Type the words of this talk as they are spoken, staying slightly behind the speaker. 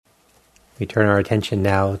We turn our attention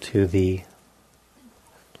now to the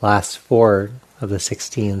last 4 of the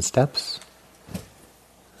 16 steps,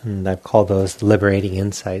 and I've called those liberating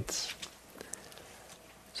insights.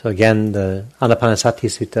 So again, the Anapanasati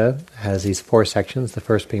Sutta has these 4 sections, the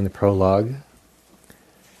first being the prologue.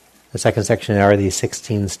 The second section are these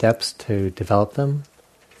 16 steps to develop them.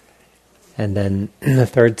 And then the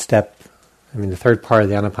third part of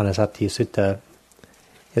the Anapanasati Sutta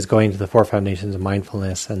is going to the 4 foundations of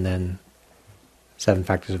mindfulness and then 7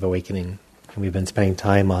 factors of awakening. And we've been spending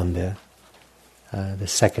time on the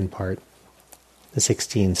second part, the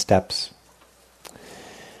 16 steps.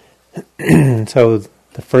 So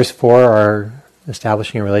the first 4 are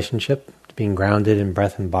establishing a relationship, being grounded in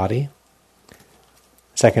breath and body. The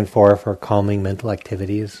second 4 are for calming mental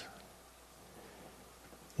activities.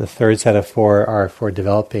 The third set of 4 are for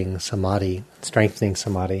developing samadhi, strengthening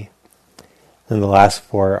samadhi. And the last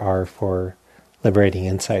 4 are for liberating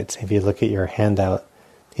insights. If you look at your handout,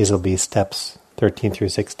 these will be steps 13 through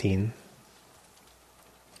 16.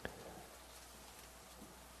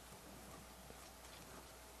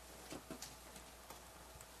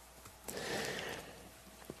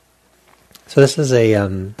 So this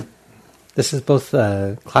is both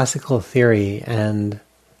classical theory and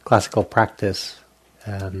classical practice.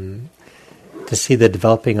 To see the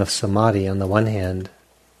developing of samadhi on the one hand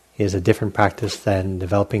is a different practice than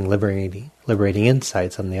developing liberating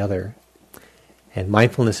insights on the other. And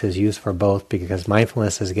mindfulness is used for both because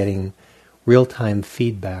mindfulness is getting real-time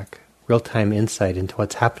feedback, real-time insight into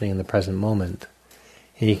what's happening in the present moment.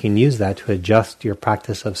 And you can use that to adjust your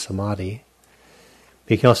practice of samadhi.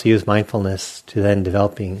 But you can also use mindfulness to then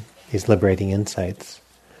developing these liberating insights.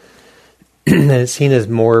 And it's seen as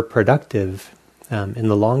more productive in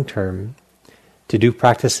the long term to do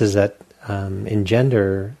practices that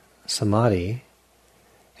engender samadhi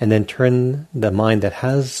and then turn the mind that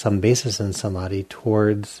has some basis in samadhi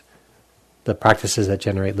towards the practices that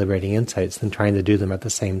generate liberating insights than trying to do them at the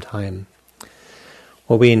same time.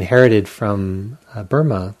 What we inherited from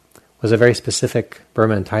Burma was a very specific,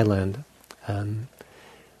 Burma and Thailand,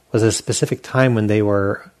 was a specific time when they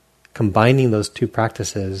were combining those 2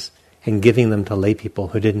 practices and giving them to lay people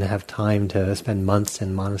who didn't have time to spend months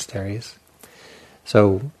in monasteries.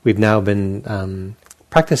 So we've now been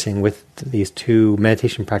practicing with these 2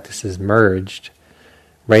 meditation practices merged,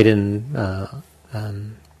 right in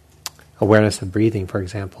awareness of breathing, for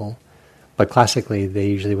example. But classically, they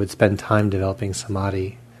usually would spend time developing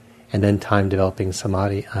samadhi and then time developing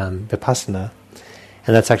samadhi, Vipassana.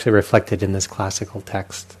 And that's actually reflected in this classical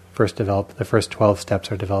text. The first 12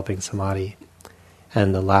 steps are developing samadhi,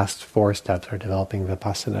 and the last 4 steps are developing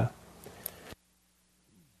Vipassana.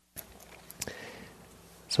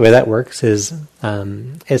 So the way that works is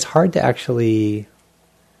it's hard to actually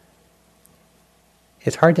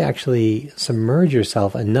submerge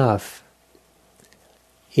yourself enough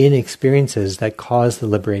in experiences that cause the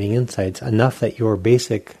liberating insights, enough that your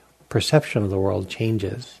basic perception of the world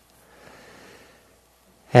changes.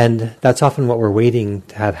 And that's often what we're waiting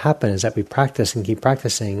to have happen, is that we practice and keep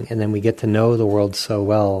practicing, and then we get to know the world so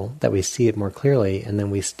well that we see it more clearly, and then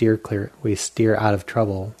we steer out of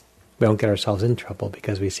trouble. We don't get ourselves in trouble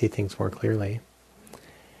because we see things more clearly.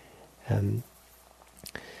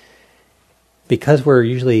 Because we're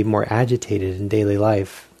usually more agitated in daily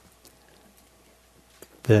life,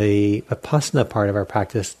 the Vipassana part of our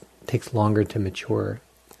practice takes longer to mature.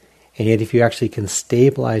 And yet if you actually can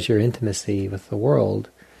stabilize your intimacy with the world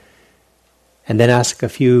and then ask a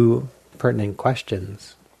few pertinent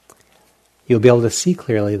questions, you'll be able to see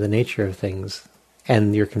clearly the nature of things,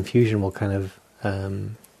 and your confusion will kind of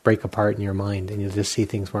break apart in your mind, and you'll just see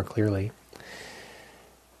things more clearly.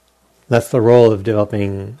 That's the role of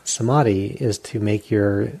developing samadhi, is to make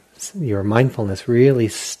your mindfulness really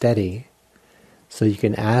steady so you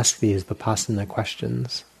can ask these Vipassana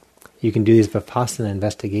questions. You can do these Vipassana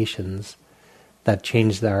investigations that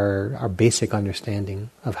change our basic understanding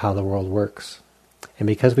of how the world works. And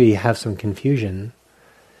because we have some confusion,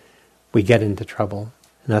 we get into trouble.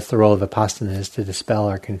 And that's the role of Vipassana, is to dispel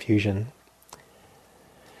our confusion.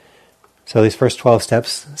 So these first 12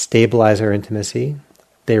 steps stabilize our intimacy.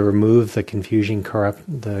 They remove the confusing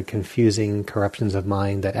corruptions of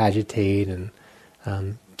mind that agitate and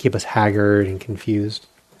keep us haggard and confused.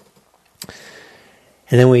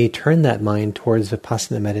 And then we turn that mind towards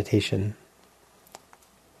Vipassana meditation.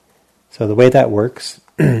 So the way that works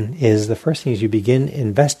is, the first thing is you begin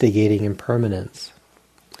investigating impermanence.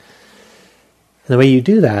 And the way you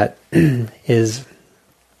do that is,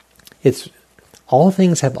 all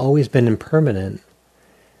things have always been impermanent,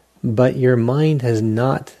 but your mind has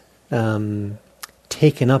not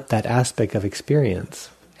taken up that aspect of experience.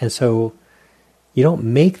 And so You don't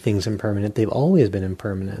make things impermanent, they've always been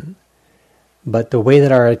impermanent. But the way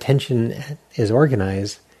that our attention is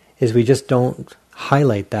organized is we just don't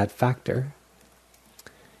highlight that factor.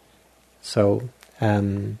 So,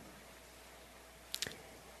 if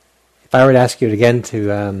I were to ask you again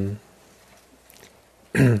to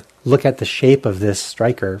look at the shape of this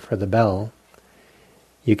striker for the bell,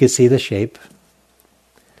 you could see the shape,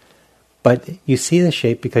 but you see the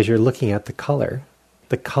shape because you're looking at the color.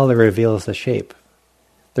 The color reveals the shape.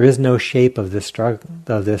 There is no shape of this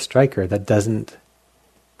striker that doesn't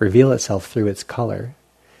reveal itself through its color.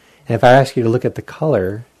 And if I ask you to look at the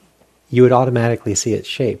color, you would automatically see its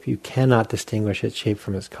shape. You cannot distinguish its shape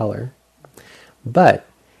from its color. But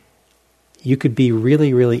you could be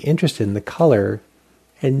really, really interested in the color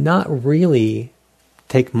and not really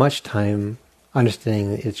take much time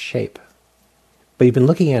understanding its shape. But you've been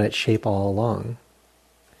looking at its shape all along.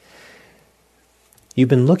 You've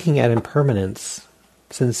been looking at impermanence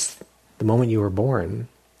since the moment you were born,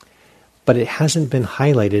 but it hasn't been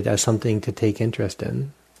highlighted as something to take interest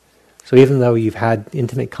in. So even though you've had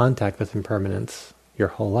intimate contact with impermanence your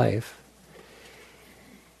whole life,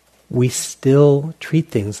 we still treat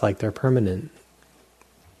things like they're permanent.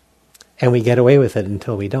 And we get away with it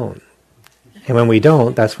until we don't. And when we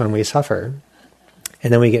don't, that's when we suffer.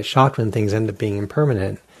 And then we get shocked when things end up being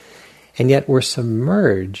impermanent. And yet we're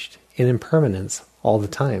submerged in impermanence all the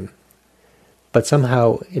time. But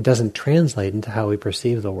somehow it doesn't translate into how we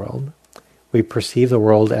perceive the world. We perceive the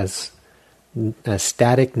world as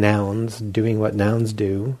static nouns doing what nouns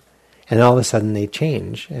do, and all of a sudden they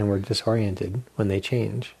change, and we're disoriented when they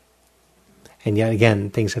change. And yet again,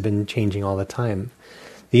 things have been changing all the time.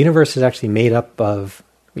 The universe is actually made up of,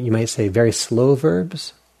 you might say, very slow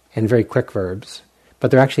verbs and very quick verbs.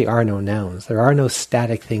 But there actually are no nouns. There are no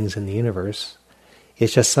static things in the universe.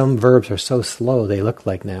 It's just some verbs are so slow they look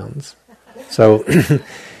like nouns. So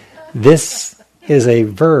this is a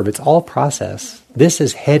verb. It's all process. This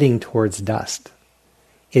is heading towards dust.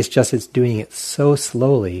 It's just it's doing it so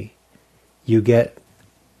slowly, you get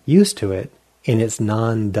used to it in its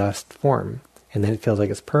non-dust form, and then it feels like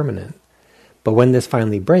it's permanent. But when this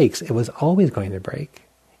finally breaks, it was always going to break.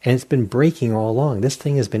 And it's been breaking all along. This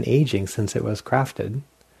thing has been aging since it was crafted.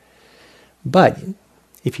 But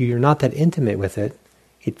if you're not that intimate with it,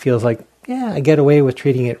 it feels like, yeah, I get away with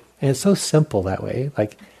treating it. And it's so simple that way.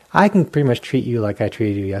 Like, I can pretty much treat you like I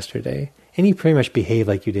treated you yesterday. And you pretty much behave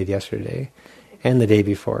like you did yesterday and the day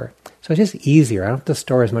before. So it's just easier. I don't have to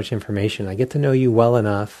store as much information. I get to know you well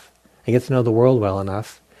enough. I get to know the world well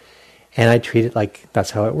enough. And I treat it like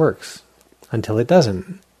that's how it works until it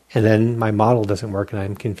doesn't. And then my model doesn't work and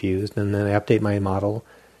I'm confused. And then I update my model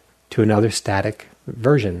to another static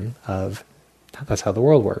version of that's how the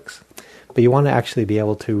world works. But you want to actually be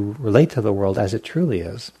able to relate to the world as it truly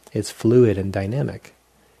is. It's fluid and dynamic.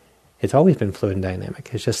 It's always been fluid and dynamic.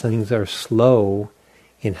 It's just some things are slow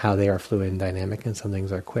in how they are fluid and dynamic, and some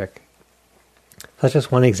things are quick. That's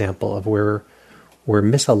just one example of where we're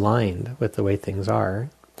misaligned with the way things are.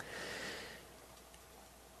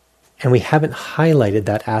 And we haven't highlighted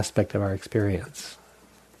that aspect of our experience.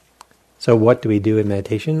 So what do we do in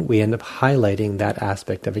meditation? We end up highlighting that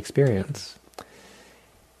aspect of experience.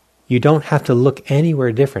 You don't have to look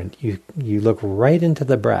anywhere different. You look right into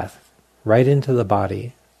the breath, right into the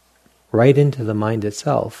body, right into the mind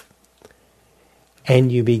itself,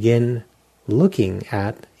 and you begin looking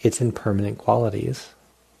at its impermanent qualities.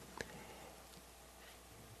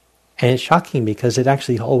 And it's shocking because it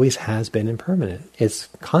actually always has been impermanent. It's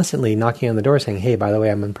constantly knocking on the door saying, hey, by the way,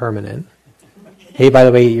 I'm impermanent. Hey, by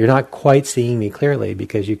the way, you're not quite seeing me clearly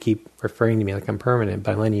because you keep referring to me like I'm permanent,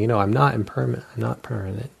 but I'm letting you know I'm not impermanent. I'm not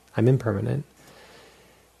permanent. I'm impermanent.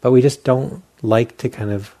 But we just don't like to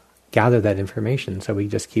kind of gather that information, so we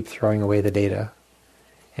just keep throwing away the data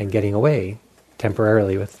and getting away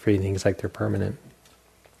temporarily with treating things like they're permanent.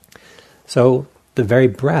 So the very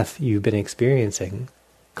breath you've been experiencing,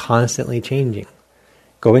 constantly changing.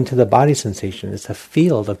 Go into the body sensation. It's a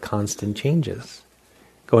field of constant changes.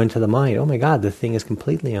 Go into the mind. Oh my God, the thing is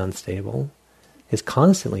completely unstable. It's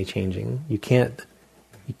constantly changing. You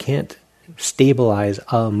can't stabilize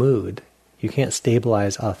a mood. You can't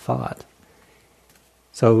stabilize a thought.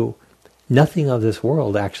 So nothing of this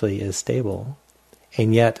world actually is stable.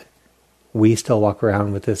 And yet we still walk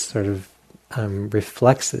around with this sort of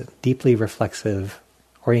deeply reflexive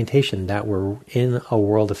orientation that we're in a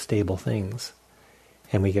world of stable things.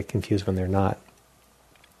 And we get confused when they're not.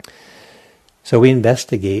 So we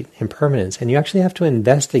investigate impermanence. And you actually have to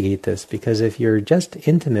investigate this, because if you're just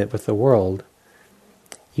intimate with the world,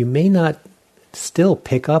 you may not still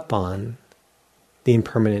pick up on the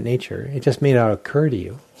impermanent nature. It just may not occur to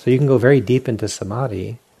you. So you can go very deep into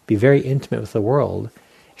samadhi, be very intimate with the world,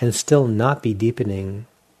 and still not be deepening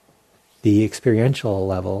the experiential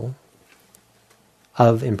level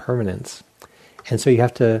of impermanence. And so you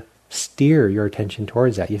have to steer your attention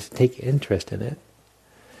towards that. You have to take interest in it.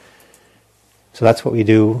 So that's what we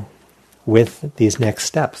do with these next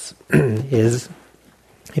steps. Is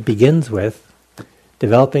it begins with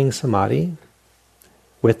developing samadhi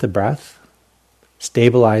with the breath,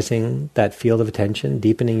 stabilizing that field of attention,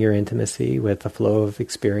 deepening your intimacy with the flow of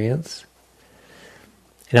experience.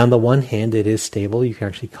 And on the one hand, it is stable. You can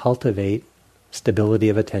actually cultivate stability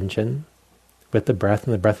of attention with the breath,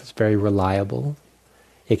 and the breath is very reliable.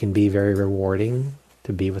 It can be very rewarding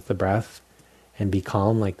to be with the breath and be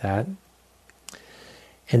calm like that.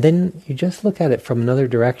 And then you just look at it from another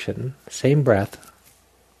direction, same breath,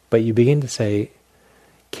 but you begin to say,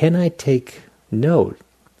 can I take note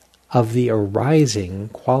of the arising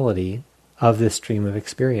quality of this stream of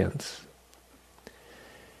experience?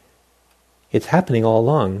 It's happening all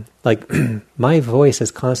along. Like, my voice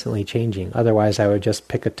is constantly changing. Otherwise, I would just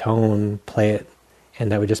pick a tone, play it,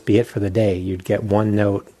 and that would just be it for the day. You'd get one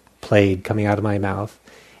note played coming out of my mouth.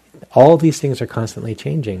 All these things are constantly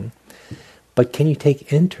changing. But can you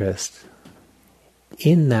take interest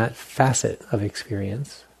in that facet of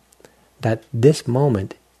experience? That this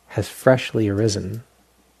moment has freshly arisen.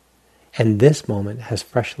 And this moment has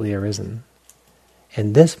freshly arisen.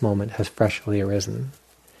 And this moment has freshly arisen.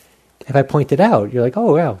 If I point it out, you're like,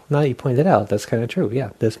 oh, wow, now that you point it out, that's kind of true. Yeah,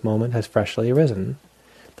 this moment has freshly arisen.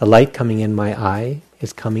 The light coming in my eye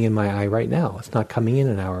is coming in my eye right now. It's not coming in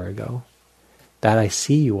an hour ago. That I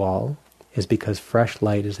see you all is because fresh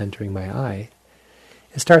light is entering my eye.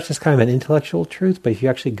 It starts as kind of an intellectual truth, but if you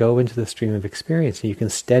actually go into the stream of experience and you can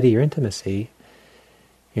steady your intimacy,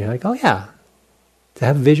 you're like, oh yeah, to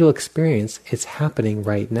have visual experience, it's happening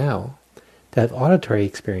right now. To have auditory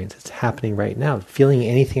experience, it's happening right now. Feeling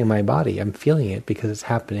anything in my body, I'm feeling it because it's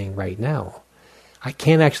happening right now. I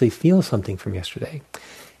can't actually feel something from yesterday.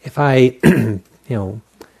 If I,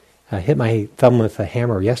 hit my thumb with a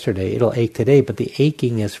hammer yesterday, it'll ache today, but the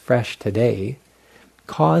aching is fresh today,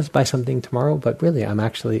 caused by something tomorrow, but really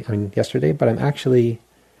yesterday, but I'm actually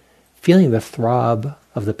feeling the throb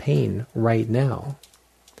of the pain right now.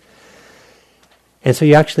 And so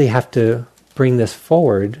you actually have to bring this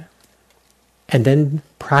forward and then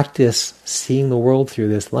practice seeing the world through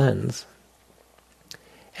this lens.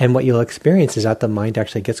 And what you'll experience is that the mind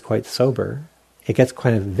actually gets quite sober. It gets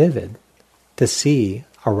kind of vivid to see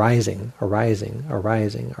arising.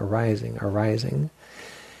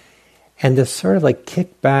 And this sort of like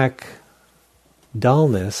kickback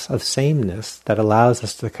dullness of sameness that allows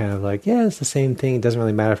us to kind of like, yeah, it's the same thing. It doesn't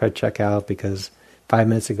really matter if I check out because 5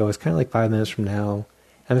 minutes ago it's kind of like 5 minutes from now.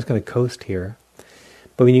 I'm just going to coast here.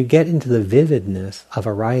 But when you get into the vividness of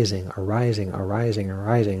arising,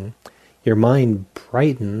 your mind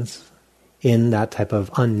brightens in that type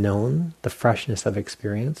of unknown, the freshness of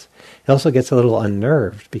experience. It also gets a little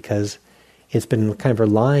unnerved because it's been kind of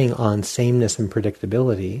relying on sameness and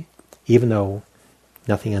predictability, even though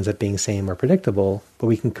nothing ends up being same or predictable, but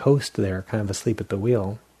we can coast there, kind of asleep at the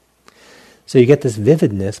wheel. So you get this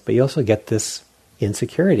vividness, but you also get this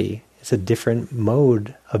insecurity. It's a different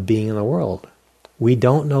mode of being in the world. We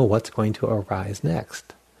don't know what's going to arise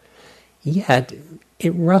next. Yet,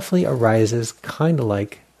 it roughly arises kind of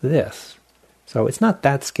like this. So it's not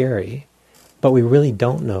that scary, but we really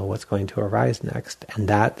don't know what's going to arise next, and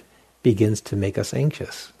that begins to make us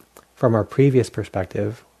anxious from our previous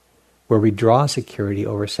perspective, where we draw security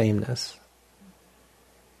over sameness.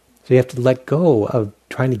 So you have to let go of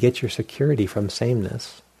trying to get your security from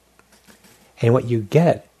sameness. And what you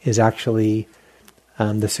get is actually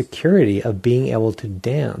the security of being able to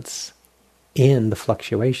dance in the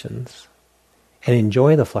fluctuations and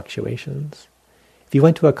enjoy the fluctuations. If you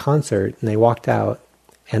went to a concert and they walked out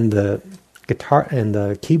and the guitar and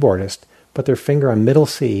the keyboardist put their finger on middle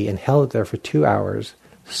C and held it there for 2 hours,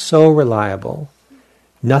 so reliable,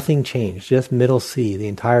 nothing changed, just middle C the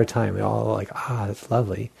entire time. We're all like, that's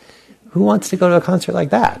lovely. Who wants to go to a concert like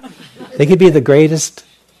that? They could be the greatest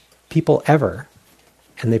people ever,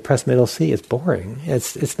 and they press middle C. It's boring.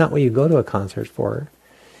 It's not what you go to a concert for.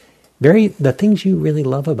 The things you really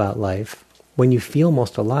love about life, when you feel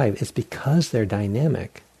most alive, it's because they're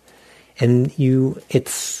dynamic, and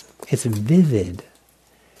it's vivid.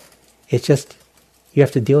 It's just you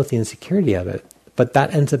have to deal with the insecurity of it, but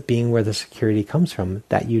that ends up being where the security comes from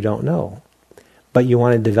that you don't know. But you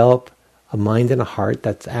want to develop a mind and a heart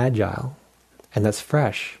that's agile and that's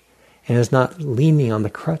fresh, and is not leaning on the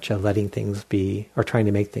crutch of letting things be or trying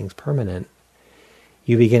to make things permanent.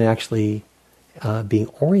 You begin actually being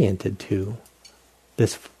oriented to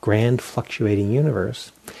this grand fluctuating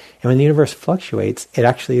universe. And when the universe fluctuates, it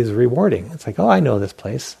actually is rewarding. It's like, oh, I know this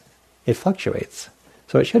place. It fluctuates.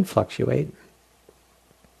 So it should fluctuate.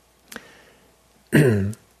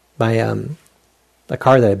 The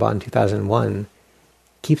car that I bought in 2001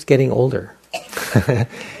 keeps getting older.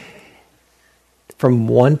 From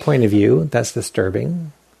one point of view, that's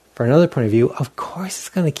disturbing. From another point of view, of course it's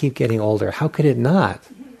going to keep getting older. How could it not?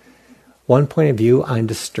 One point of view, I'm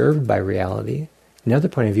disturbed by reality. Another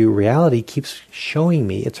point of view, reality keeps showing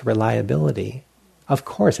me its reliability. Of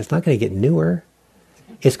course, it's not going to get newer.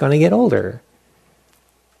 It's going to get older.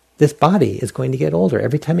 This body is going to get older.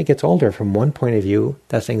 Every time it gets older, from one point of view,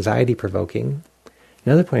 that's anxiety-provoking.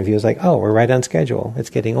 Another point of view is like, oh, we're right on schedule.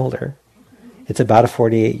 It's getting older. It's about a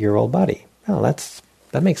 48-year-old body. Oh,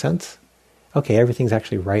 that makes sense. Okay, everything's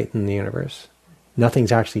actually right in the universe.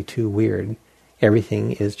 Nothing's actually too weird.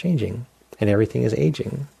 Everything is changing, and everything is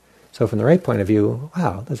aging. So from the right point of view,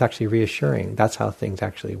 wow, that's actually reassuring. That's how things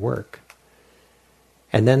actually work.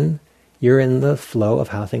 And then you're in the flow of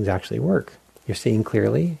how things actually work. You're seeing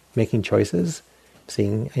clearly, making choices,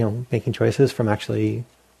 making choices from actually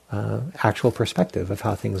actual perspective of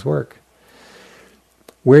how things work.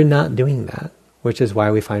 We're not doing that, which is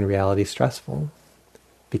why we find reality stressful,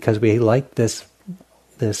 because we like this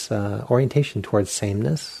orientation towards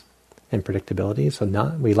sameness and predictability. So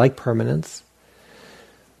we like permanence.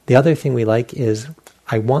 The other thing we like is,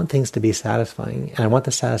 I want things to be satisfying, and I want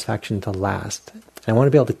the satisfaction to last. And I want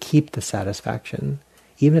to be able to keep the satisfaction.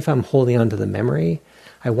 Even if I'm holding on to the memory,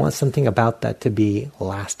 I want something about that to be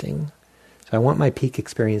lasting. So I want my peak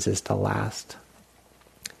experiences to last.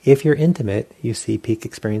 If you're intimate, you see peak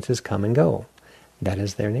experiences come and go. That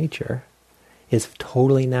is their nature. It's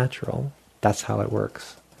totally natural. That's how it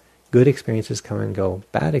works. Good experiences come and go.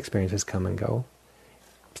 Bad experiences come and go.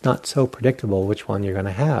 It's not so predictable which one you're going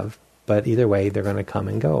to have, but either way, they're going to come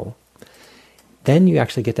and go. Then you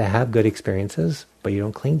actually get to have good experiences, but you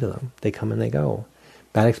don't cling to them. They come and they go.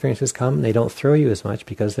 Bad experiences come, they don't throw you as much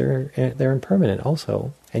because they're impermanent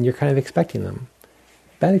also, and you're kind of expecting them.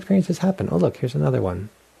 Bad experiences happen. Oh, look, here's another one.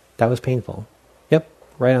 That was painful. Yep,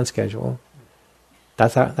 right on schedule.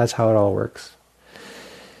 That's how it all works.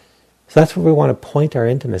 So that's where we want to point our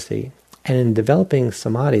intimacy. And in developing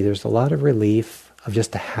samadhi, there's a lot of relief of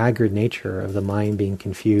just the haggard nature of the mind being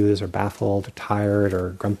confused or baffled or tired or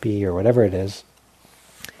grumpy or whatever it is.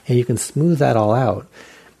 And you can smooth that all out,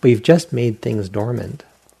 but you've just made things dormant.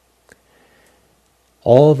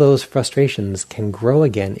 All those frustrations can grow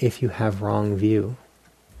again if you have wrong view.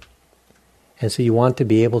 And so you want to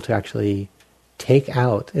be able to actually take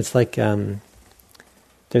out, it's like, there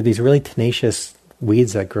are these really tenacious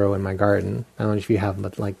weeds that grow in my garden. I don't know if you have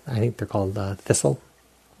them, but I think they're called thistle.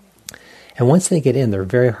 And once they get in, they're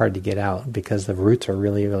very hard to get out because the roots are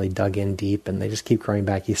really, really dug in deep, and they just keep growing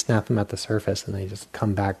back. You snap them at the surface, and they just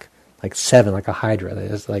come back like seven, like a hydra.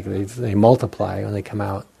 They multiply when they come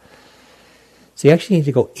out. So you actually need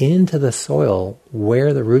to go into the soil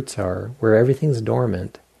where the roots are, where everything's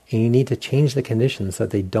dormant, and you need to change the conditions so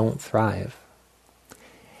that they don't thrive.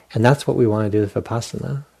 And that's what we want to do with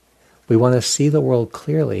Vipassana. We want to see the world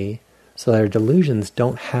clearly so that our delusions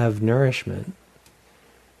don't have nourishment.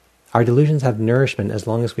 Our delusions have nourishment as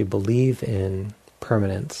long as we believe in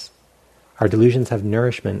permanence. Our delusions have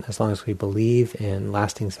nourishment as long as we believe in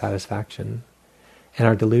lasting satisfaction. And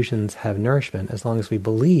our delusions have nourishment as long as we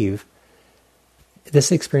believe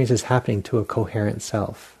this experience is happening to a coherent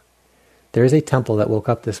self. There is a temple that woke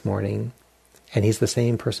up this morning, and he's the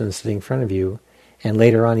same person sitting in front of you, and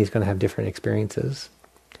later on he's going to have different experiences.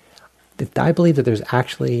 I believe that there's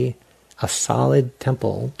actually a solid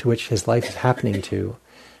temple to which his life is happening to.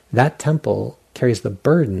 That temple carries the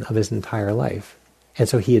burden of his entire life. And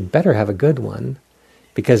so he had better have a good one,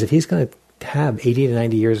 because if he's going to have 80 to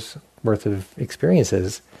 90 years worth of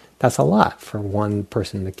experiences, that's a lot for one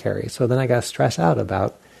person to carry. So then I got to stress out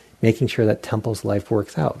about making sure that temple's life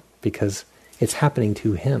works out, because it's happening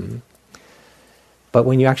to him. But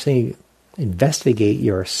when you actually investigate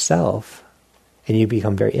yourself and you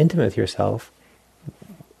become very intimate with yourself,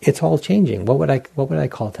 it's all changing. What would I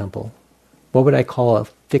call temple? What would I call a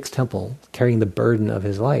fixed temple carrying the burden of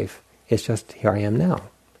his life? It's just, here I am now,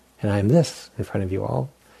 and I am this in front of you all,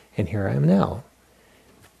 and here I am now.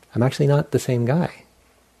 I'm actually not the same guy.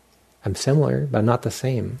 I'm similar, but I'm not the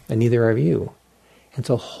same, and neither are you. And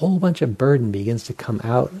so a whole bunch of burden begins to come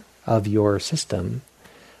out of your system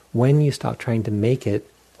when you stop trying to make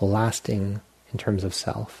it lasting in terms of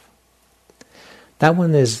self. That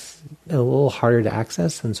one is a little harder to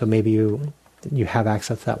access, and so maybe you have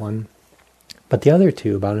access to that one. But the other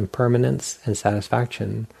two, about impermanence and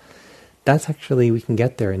satisfaction, that's actually, we can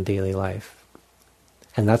get there in daily life.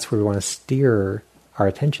 And that's where we want to steer our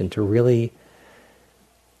attention to really...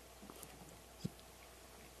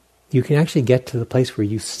 You can actually get to the place where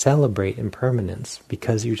you celebrate impermanence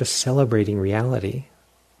because you're just celebrating reality.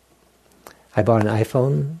 I bought an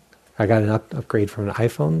iPhone. I got an upgrade from an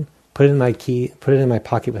iPhone. Put it in my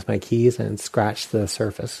pocket with my keys, and scratched the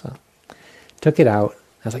surface. So, took it out.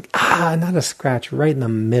 I was like, not a scratch, right in the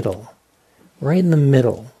middle. Right in the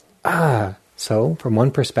middle. So, from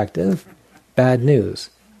one perspective, bad news.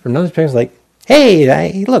 From another perspective, like,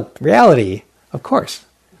 hey, look, reality. Of course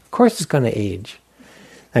it's going to age.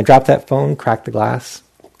 I dropped that phone, cracked the glass,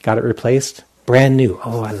 got it replaced, brand new.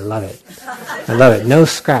 Oh, I love it. I love it. No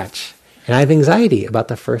scratch. And I have anxiety about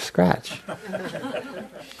the first scratch.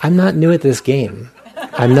 I'm not new at this game.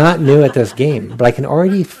 But I can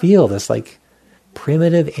already feel this like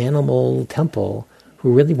primitive animal Tempel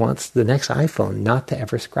who really wants the next iPhone not to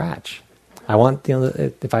ever scratch. I want,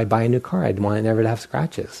 if I buy a new car, I'd want it never to have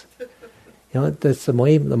scratches. That's the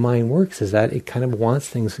way the mind works, is that it kind of wants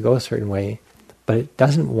things to go a certain way, but it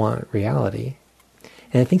doesn't want reality.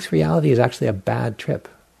 And it thinks reality is actually a bad trip,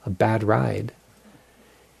 a bad ride.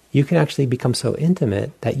 You can actually become so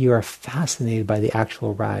intimate that you are fascinated by the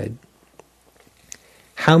actual ride.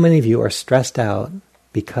 How many of you are stressed out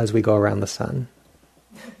because we go around the sun?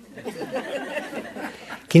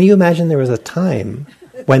 Can you imagine there was a time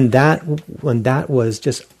when that was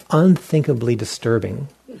just unthinkably disturbing,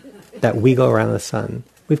 that we go around the sun?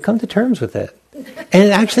 We've come to terms with it.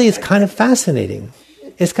 And actually it's kind of fascinating.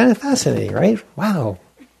 It's kind of fascinating, right? Wow.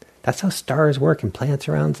 That's how stars work and planets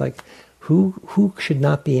around. It's like, who should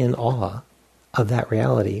not be in awe of that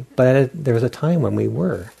reality? But there was a time when we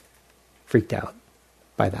were freaked out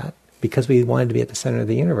by that because we wanted to be at the center of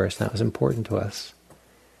the universe, and that was important to us.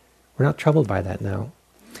 We're not troubled by that now.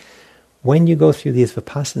 When you go through these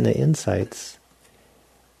Vipassana insights,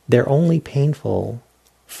 they're only painful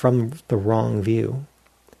from the wrong view.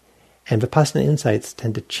 And Vipassana insights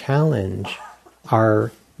tend to challenge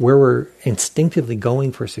where we're instinctively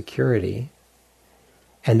going for security,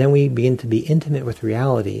 and then we begin to be intimate with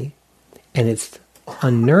reality, and it's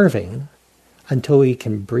unnerving until we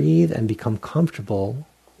can breathe and become comfortable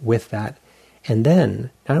with that. And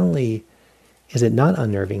then, not only is it not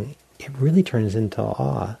unnerving, it really turns into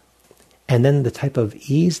awe. And then the type of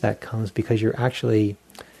ease that comes because you're actually...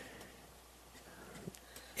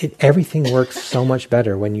 everything works so much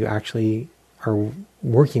better when you actually are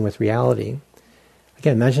working with reality.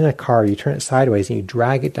 Again, imagine a car, you turn it sideways and you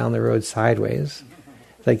drag it down the road sideways.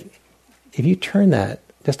 Like, if you turn that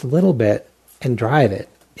just a little bit and drive it,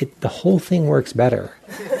 the whole thing works better.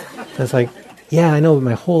 And it's like, yeah, I know, but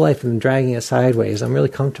my whole life I've been dragging it sideways. I'm really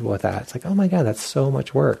comfortable with that. It's like, oh my God, that's so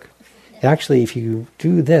much work. Actually, if you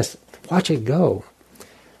do this, watch it go.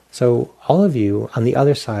 So all of you on the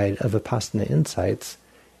other side of Vipassana insights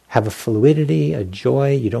have a fluidity, a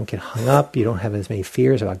joy. You don't get hung up. You don't have as many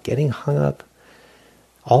fears about getting hung up.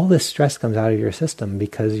 All this stress comes out of your system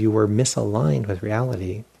because you were misaligned with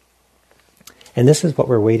reality. And this is what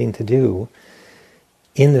we're waiting to do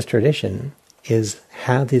in this tradition, is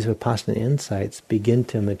have these Vipassana insights begin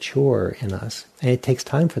to mature in us. And it takes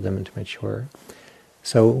time for them to mature.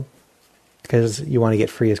 So, because you want to get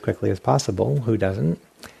free as quickly as possible, who doesn't?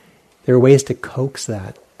 There are ways to coax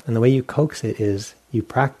that. And the way you coax it is you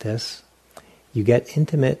practice, you get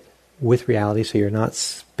intimate with reality so you're not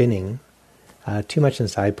spinning too much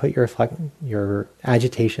inside. Put your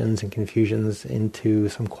agitations and confusions into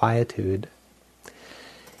some quietude.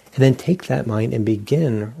 And then take that mind and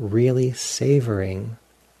begin really savoring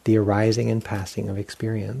the arising and passing of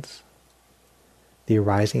experience. The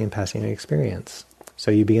arising and passing of experience.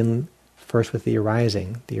 So you begin first with the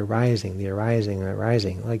arising, the arising, the arising, the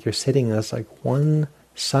arising. Like you're sitting, that's like one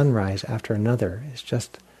sunrise after another. It's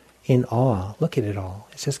just in awe. Look at it all.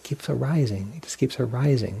 It just keeps arising. It just keeps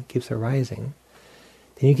arising, keeps arising.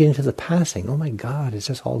 Then you get into the passing. Oh my God, it's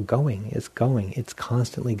just all going. It's going. It's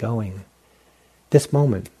constantly going. This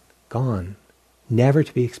moment, gone. Never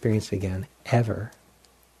to be experienced again, ever.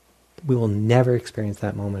 We will never experience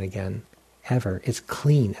that moment again, ever. It's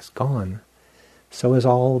clean. It's gone. So is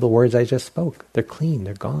all the words I just spoke. They're clean.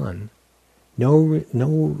 They're gone. No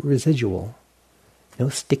residual. No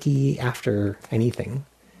sticky after anything.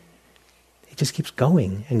 It just keeps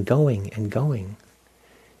going and going and going.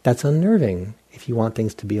 That's unnerving if you want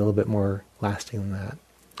things to be a little bit more lasting than that.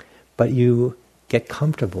 But you get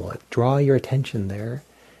comfortable. Draw your attention there.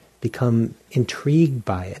 Become intrigued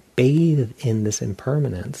by it. Bathe in this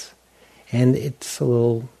impermanence. And it's a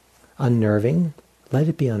little unnerving. Let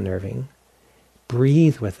it be unnerving.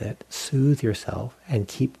 Breathe with it. Soothe yourself. And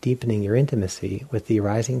keep deepening your intimacy with the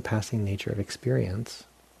arising, passing nature of experience.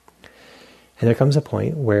 And there comes a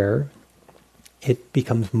point where it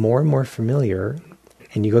becomes more and more familiar,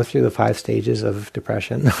 and you go through the 5 stages of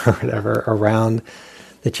depression or whatever around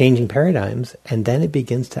the changing paradigms, and then it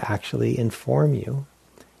begins to actually inform you,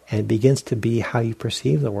 and it begins to be how you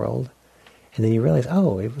perceive the world. And then you realize,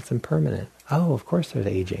 oh, it was impermanent. Oh, of course there's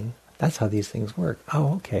aging. That's how these things work.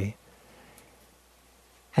 Oh, okay.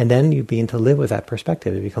 And then you begin to live with that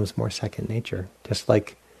perspective. It becomes more second nature. Just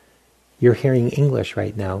like you're hearing English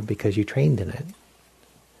right now because you trained in it.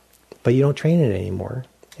 But you don't train it anymore.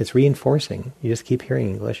 It's reinforcing. You just keep hearing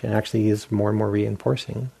English, and actually is more and more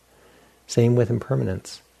reinforcing. Same with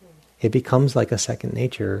impermanence. It becomes like a second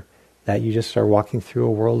nature that you just are walking through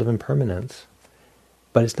a world of impermanence.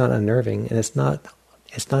 But it's not unnerving, and it's not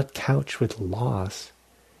couched with loss.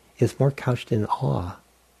 It's more couched in awe.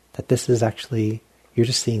 That this is actually, you're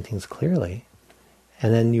just seeing things clearly.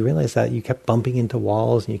 And then you realize that you kept bumping into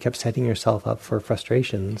walls, and you kept setting yourself up for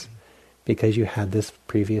frustrations because you had this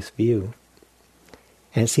previous view.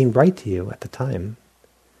 And it seemed right to you at the time.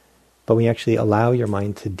 But when you actually allow your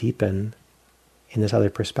mind to deepen in this other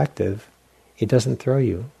perspective, it doesn't throw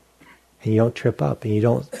you. And you don't trip up, and you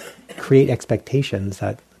don't create expectations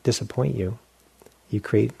that disappoint you. You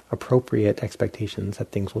create appropriate expectations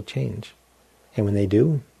that things will change. And when they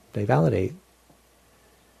do, they validate.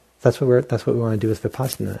 That's what we want to do with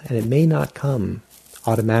Vipassana. And it may not come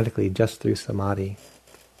automatically just through samadhi.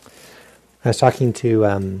 I was talking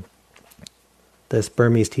to this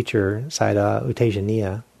Burmese teacher, Sayadaw U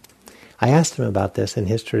Tejaniya. I asked him about this in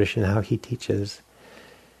his tradition, how he teaches.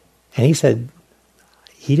 And he said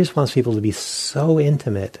he just wants people to be so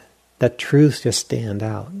intimate that truths just stand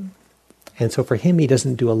out. And so for him, he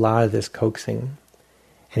doesn't do a lot of this coaxing.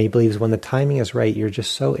 And he believes when the timing is right, you're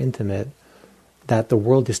just so intimate that the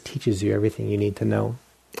world just teaches you everything you need to know.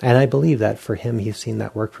 And I believe that for him, he's seen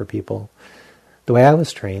that work for people. The way I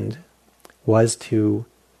was trained was to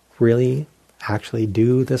really actually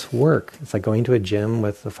do this work. It's like going to a gym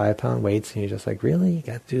with the 5-pound weights, and you're just like, really? You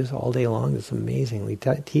got to do this all day long? It's amazingly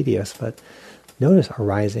tedious. But notice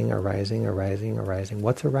arising, arising, arising, arising.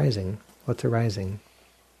 What's arising? What's arising?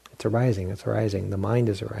 It's arising, it's arising. The mind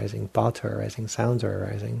is arising. Thoughts are arising. Sounds are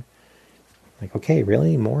arising. Like, okay,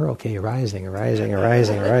 really? More? Okay, arising, arising,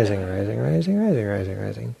 arising, arising, arising, arising, arising, arising,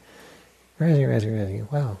 arising. Arising, arising, arising.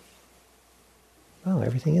 Wow. Wow,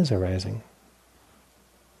 everything is arising.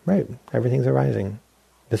 Right, everything's arising.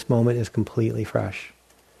 This moment is completely fresh.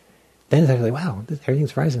 Then it's actually, wow,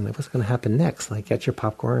 everything's rising. Like, what's going to happen next? Like, get your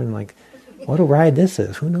popcorn. Like, what a ride this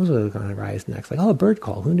is. Who knows what's going to rise next? Like, oh, a bird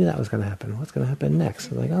call. Who knew that was going to happen? What's going to happen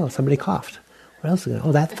next? Like, oh, somebody coughed. What else is going to...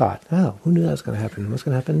 Oh, that thought. Oh, who knew that was going to happen? What's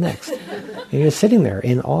going to happen next? And you're sitting there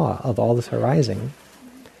in awe of all this arising.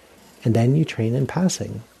 And then you train in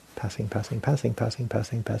passing. Passing, passing, passing, passing,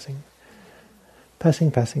 passing, passing. Passing,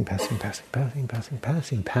 passing, passing, passing, passing, passing,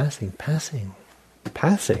 passing, passing, passing.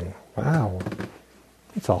 Passing. Wow.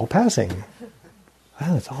 It's all passing.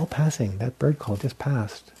 Wow, it's all passing. That bird call just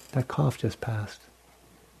passed. That cough just passed.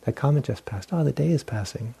 That comment just passed. Oh, the day is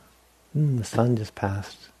passing. The sun just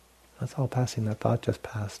passed. That's all passing. That thought just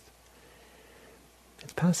passed.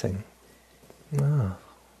 It's passing. Ah.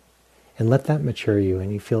 And let that mature you,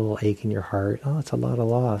 and you feel a little ache in your heart. Oh, it's a lot of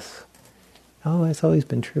loss. Oh, it's always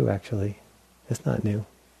been true, actually. It's not new.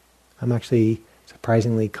 I'm actually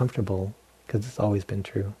surprisingly comfortable because it's always been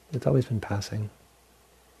true. It's always been passing.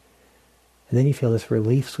 And then you feel this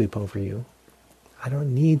relief sweep over you. I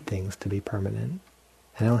don't need things to be permanent.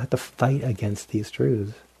 And I don't have to fight against these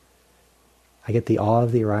truths. I get the awe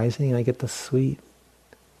of the arising, and I get the sweet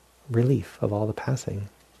relief of all the passing.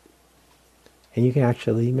 And you can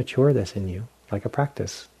actually mature this in you, like a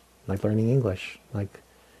practice, like learning English, like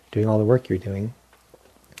doing all the work you're doing.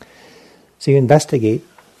 So you investigate,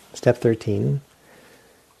 step 13.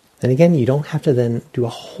 And again, you don't have to then do a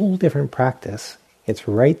whole different practice. It's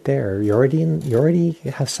right there. You already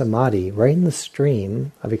have samadhi right in the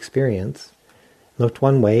stream of experience. Looked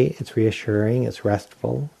one way, it's reassuring, it's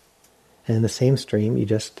restful. And in the same stream, you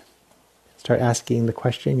just start asking the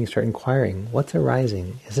question, you start inquiring, what's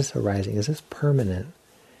arising? Is this arising? Is this permanent?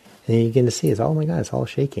 And then you begin to see, oh my God, it's all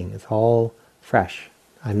shaking. It's all fresh.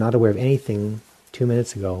 I'm not aware of anything 2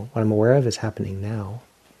 minutes ago. What I'm aware of is happening now.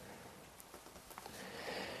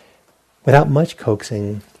 Without much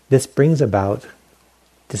coaxing, this brings about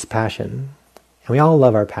dispassion. And we all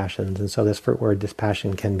love our passions, and so this word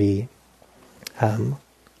dispassion can be,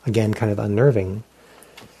 again, kind of unnerving.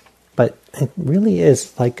 But it really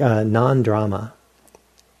is like a non-drama.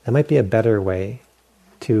 That might be a better way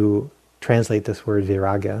to translate this word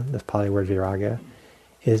viraga, this Pali word viraga,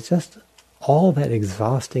 is just all that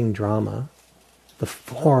exhausting drama the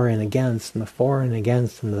for and against, and the for and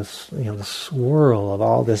against, and this, the swirl of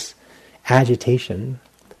all this agitation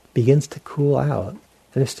begins to cool out. And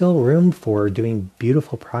there's still room for doing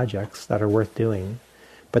beautiful projects that are worth doing,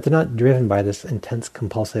 but they're not driven by this intense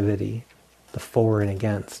compulsivity, the for and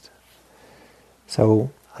against.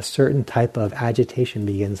 So a certain type of agitation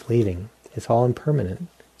begins leaving. It's all impermanent.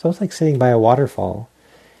 It's almost like sitting by a waterfall.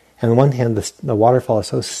 And on one hand, the waterfall is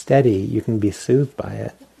so steady, you can be soothed by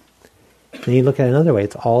it. And you look at it another way,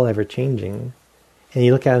 it's all ever changing. And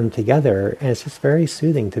you look at them together, and it's just very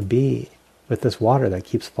soothing to be with this water that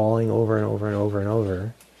keeps falling over and over and over and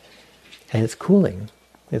over. And it's cooling.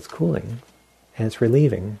 It's cooling. And it's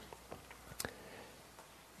relieving.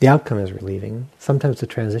 The outcome is relieving. Sometimes the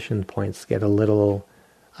transition points get a little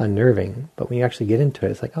unnerving, but when you actually get into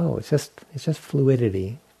it, it's like, oh, it's just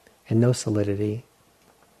fluidity and no solidity.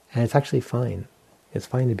 And it's actually fine. It's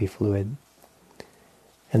fine to be fluid.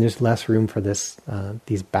 And there's less room for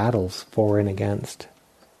these battles for and against,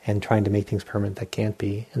 and trying to make things permanent that can't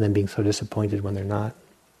be, and then being so disappointed when they're not.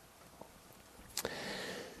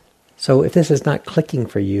 So if this is not clicking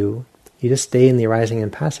for you, you just stay in the arising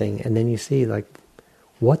and passing, and then you see, like,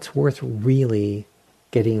 what's worth really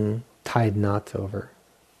getting tied knots over,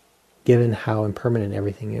 given how impermanent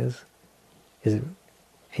everything is? And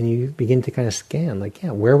you begin to kind of scan, like,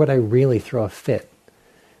 where would I really throw a fit?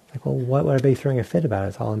 Like, well, what would I be throwing a fit about?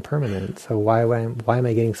 It's all impermanent. So why am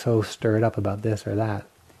I getting so stirred up about this or that?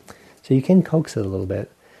 So you can coax it a little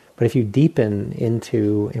bit, but if you deepen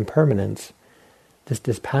into impermanence,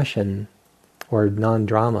 this passion or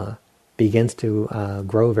non-drama begins to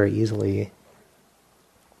grow very easily.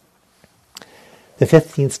 The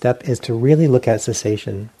 15th step is to really look at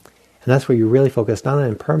cessation, and that's where you really focus not on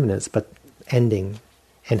impermanence, but ending,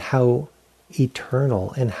 and how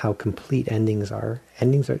eternal and how complete endings are.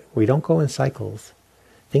 We don't go in cycles.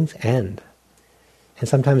 Things end. And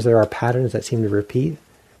sometimes there are patterns that seem to repeat,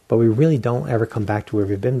 but we really don't ever come back to where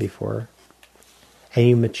we've been before. And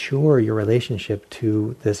you mature your relationship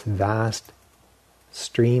to this vast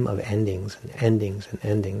stream of endings and endings and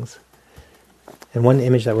endings. And one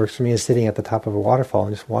image that works for me is sitting at the top of a waterfall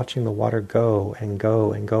and just watching the water go and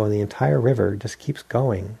go and go, and the entire river just keeps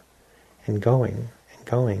going and going and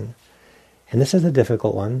going. And this is a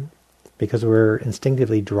difficult one because we're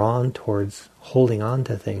instinctively drawn towards holding on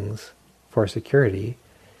to things for security,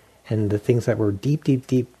 and the things that we're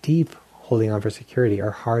deep holding on for security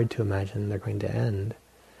are hard to imagine they're going to end.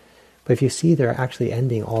 But if you see they're actually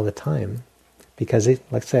ending all the time, because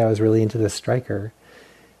let's say I was really into this striker,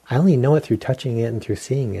 I only know it through touching it and through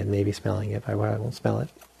seeing it, maybe smelling it, but I won't smell it.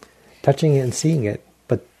 Touching it and seeing it,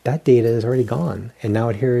 but that data is already gone, and now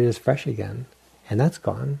here it is fresh again, and that's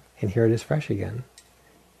gone, and here it is fresh again.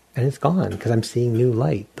 And it's gone because I'm seeing new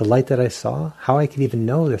light. The light that I saw, how I could even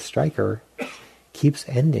know this striker keeps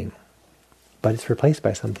ending, but it's replaced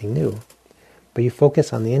by something new. But you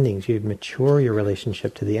focus on the endings, you mature your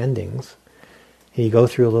relationship to the endings, and you go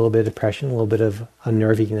through a little bit of depression, a little bit of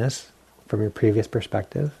unnerviness from your previous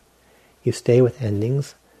perspective. You stay with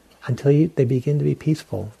endings until they begin to be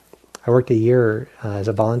peaceful. I worked a year as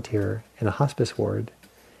a volunteer in a hospice ward.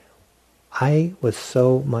 I was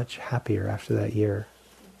so much happier after that year.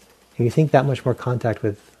 And you think that much more contact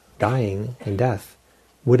with dying and death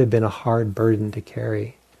would have been a hard burden to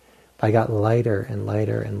carry. But I got lighter and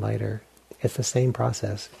lighter and lighter. It's the same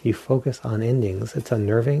process. You focus on endings. It's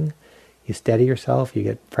unnerving. You steady yourself. You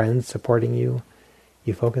get friends supporting you.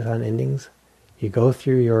 You focus on endings. You go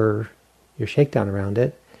through your shakedown around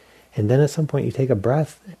it. And then at some point you take a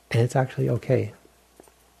breath and it's actually okay.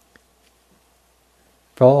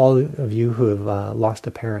 For all of you who have lost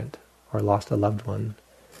a parent or lost a loved one,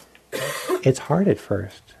 it's hard at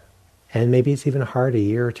first. And maybe it's even hard a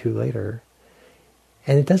year or two later.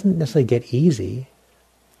 And it doesn't necessarily get easy,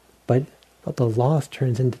 but the loss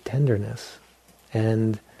turns into tenderness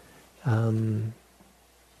and,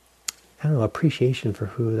 appreciation for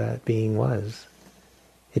who that being was.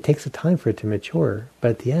 It takes a time for it to mature,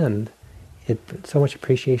 but at the end, so much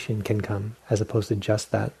appreciation can come as opposed to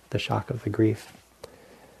just the shock of the grief.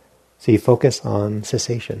 So you focus on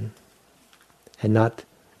cessation and not,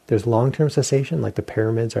 there's long-term cessation, like the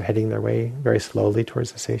pyramids are heading their way very slowly towards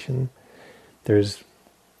cessation. There's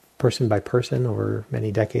person by person over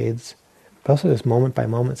many decades, but also there's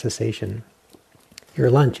moment-by-moment cessation. Your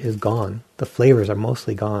lunch is gone. The flavors are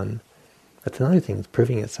mostly gone. That's another thing that's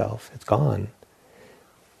proving itself. It's gone.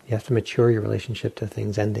 You have to mature your relationship to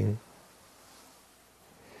things ending.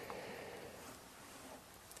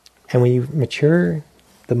 And when you mature,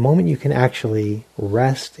 the moment you can actually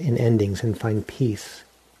rest in endings and find peace,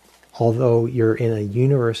 although you're in a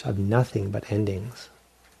universe of nothing but endings,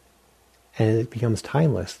 And it becomes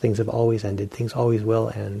timeless. Things have always ended. Things always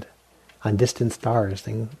will end. On distant stars,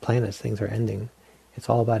 planets, things are ending. It's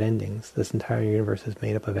all about endings. This entire universe is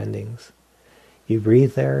made up of endings. You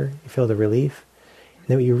breathe there, you feel the relief, and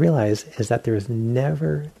then what you realize is that there is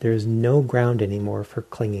no ground anymore for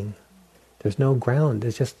clinging. There's no ground.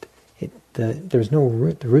 It's just, there's no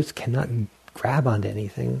root. The roots cannot grab onto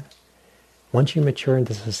anything. Once you mature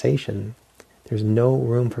into cessation, there's no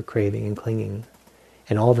room for craving and clinging.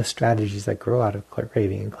 And all the strategies that grow out of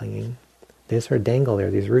craving and clinging, they sort of dangle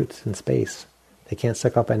there, these roots in space. They can't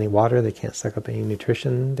suck up any water, they can't suck up any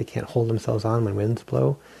nutrition, they can't hold themselves on when winds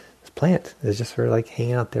blow. This plant is just sort of like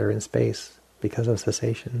hanging out there in space because of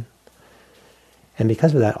cessation. And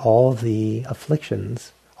because of that, all of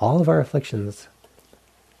our afflictions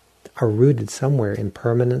are rooted somewhere in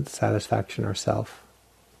permanent satisfaction or self.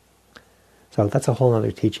 So that's a whole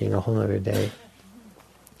other teaching, a whole other day.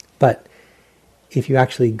 But if you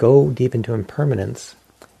actually go deep into impermanence,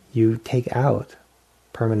 you take out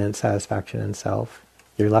permanent satisfaction in self.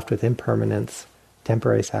 You're left with impermanence,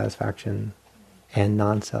 temporary satisfaction, and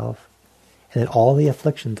non-self. And then all the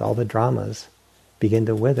afflictions, all the dramas begin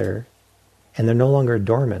to wither, and they're no longer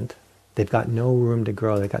dormant. They've got no room to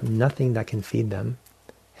grow. They've got nothing that can feed them.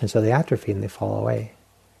 And so they atrophy and they fall away.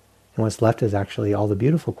 And what's left is actually all the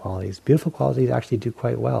beautiful qualities. Beautiful qualities actually do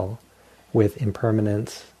quite well with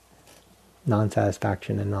impermanence,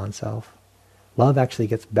 non-satisfaction, and non-self. Love actually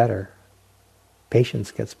gets better.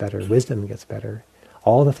 Patience gets better. Wisdom gets better.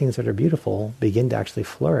 All the things that are beautiful begin to actually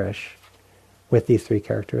flourish with these three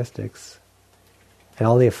characteristics. And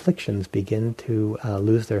all the afflictions begin to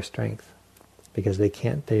lose their strength because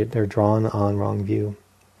they're drawn on wrong view.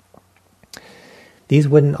 These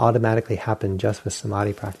wouldn't automatically happen just with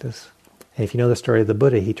samadhi practice. And if you know the story of the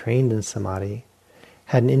Buddha, he trained in samadhi,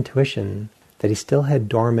 had an intuition that he still had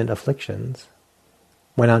dormant afflictions,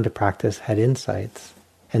 went on to practice, had insights,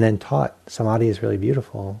 and then taught samadhi is really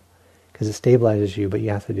beautiful because it stabilizes you, but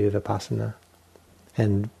you have to do vipassana.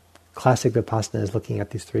 And classic vipassana is looking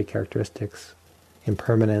at these three characteristics: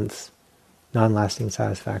 impermanence, non-lasting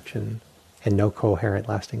satisfaction, and no coherent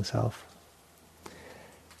lasting self.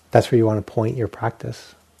 That's where you want to point your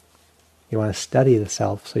practice. You want to study the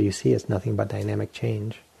self so you see it's nothing but dynamic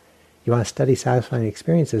change. You want to study satisfying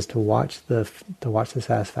experiences to watch the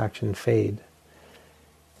satisfaction fade.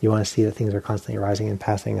 You want to see that things are constantly arising and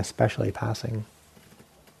passing, especially passing.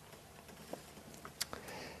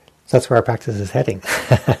 So that's where our practice is heading.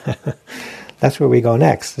 That's where we go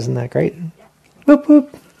next. Isn't that great? Whoop,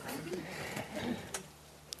 whoop.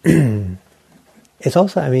 It's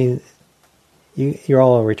also, you're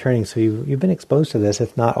all returning, so you've been exposed to this,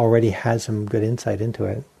 if not already had some good insight into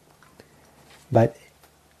it. But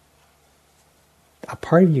a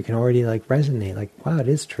part of you can already resonate, wow, it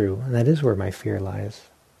is true, and that is where my fear lies.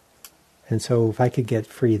 And so if I could get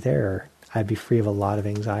free there, I'd be free of a lot of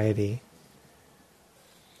anxiety.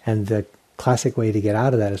 And the classic way to get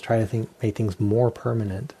out of that is try to make things more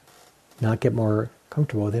permanent, not get more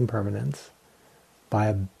comfortable with impermanence. Buy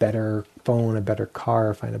a better phone, a better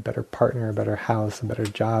car, find a better partner, a better house, a better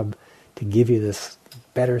job to give you this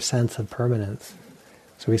better sense of permanence.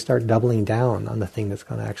 So we start doubling down on the thing that's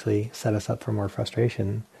going to actually set us up for more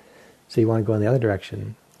frustration. So you want to go in the other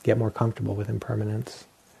direction. Get more comfortable with impermanence.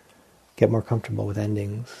 Get more comfortable with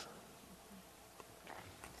endings.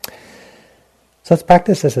 So let's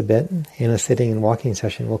practice this a bit in a sitting and walking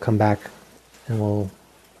session. We'll come back and we'll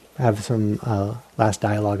have some last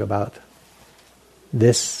dialogue about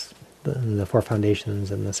this, the four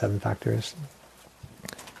foundations and the 7 factors.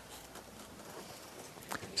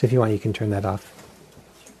 So if you want, you can turn that off.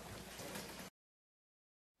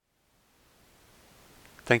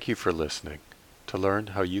 Thank you for listening. To learn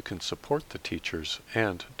how you can support the teachers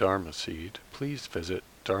and Dharma Seed, please visit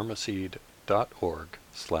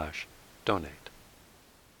dharmaseed.org/donate.